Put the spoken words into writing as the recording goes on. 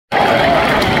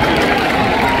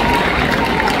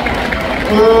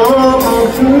Oh,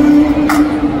 please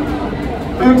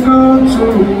be good to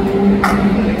me.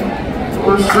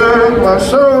 Forsake my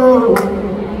soul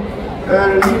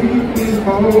and lead me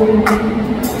home.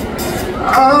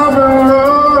 I've been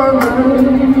running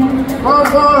my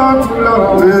far too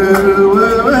long.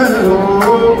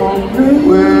 Oh, please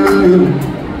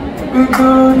be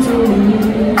good to me.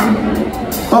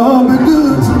 Oh, be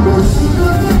good to me.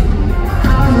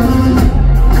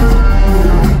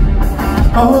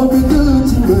 Oh, be good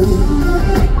to me.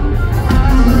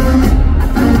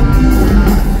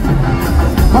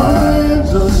 My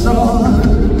hands are sore,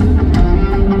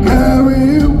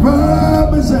 carrying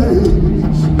promises,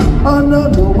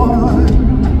 another one.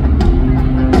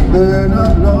 Then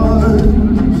I've lost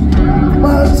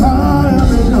my time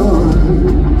and yours,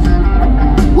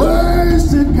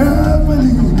 wasted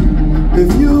carefully. If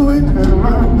you ain't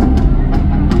around,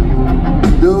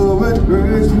 do it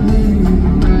gracefully.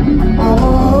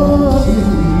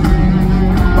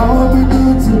 Oh, be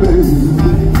good to me.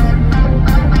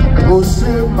 Oh,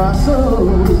 save my soul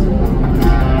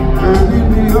and leave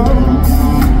me on.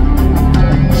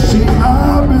 See,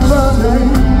 I've been running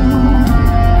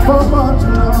for far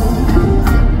too long.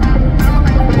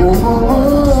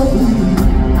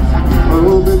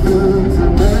 Oh, be good to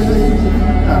me.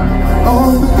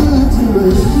 Oh, be good to me.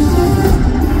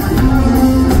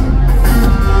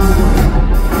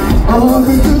 Oh,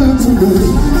 be good to me.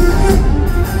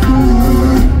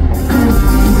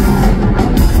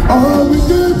 Oh, be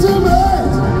good to me.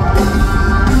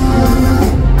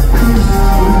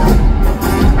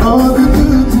 Oh, be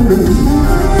good to me.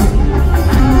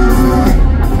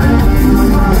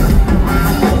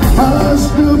 My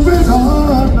stupid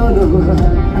heart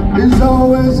is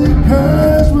always a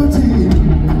casualty.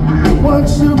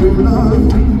 Once you belong,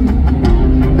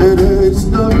 it hates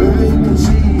the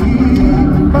vacancy.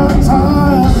 My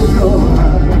time is yours,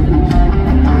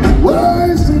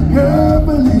 wasted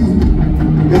carefully.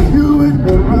 If you ain't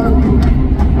around,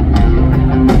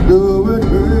 do it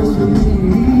gracefully.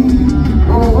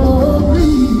 Oh,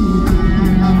 please,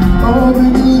 oh, be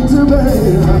good to me.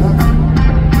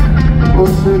 Oh,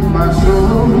 save my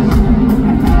soul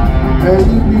and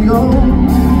leave me on.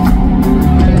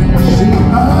 See,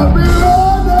 I've been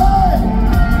running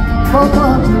for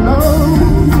far too long.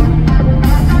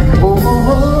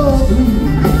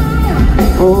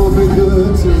 Oh, be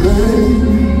good to me.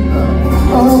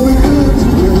 Oh, be good to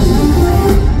me.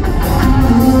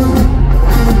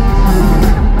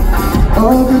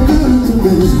 Oh, be good to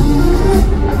me.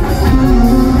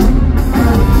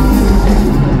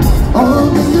 Oh,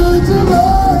 be good to me.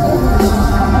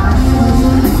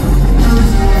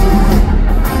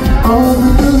 Oh, be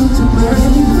good to me.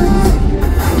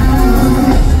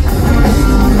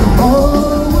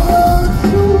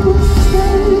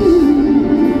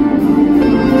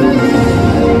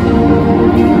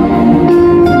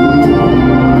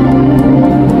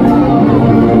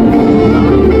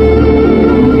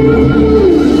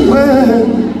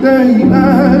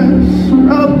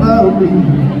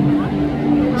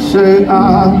 Say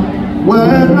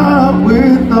when I'm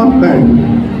with the band.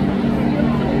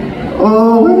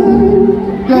 Oh,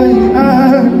 when they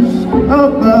ask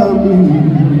about me.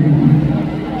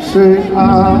 Say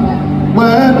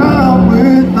when I'm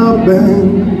with the band.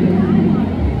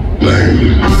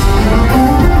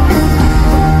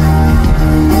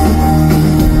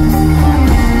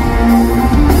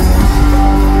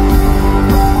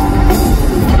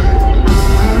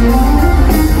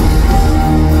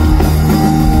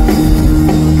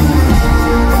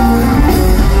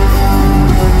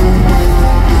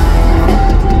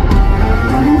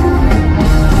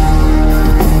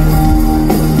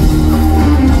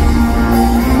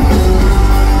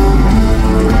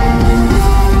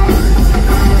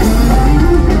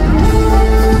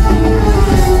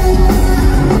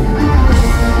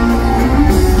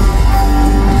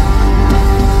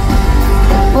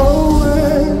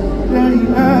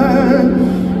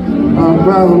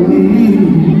 About me,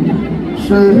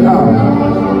 say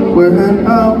when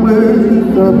I'm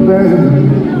with the band.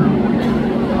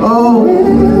 Oh,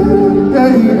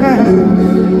 they ask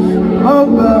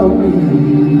about me,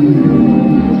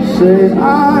 say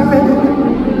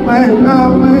when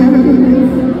I'm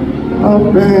with a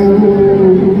band.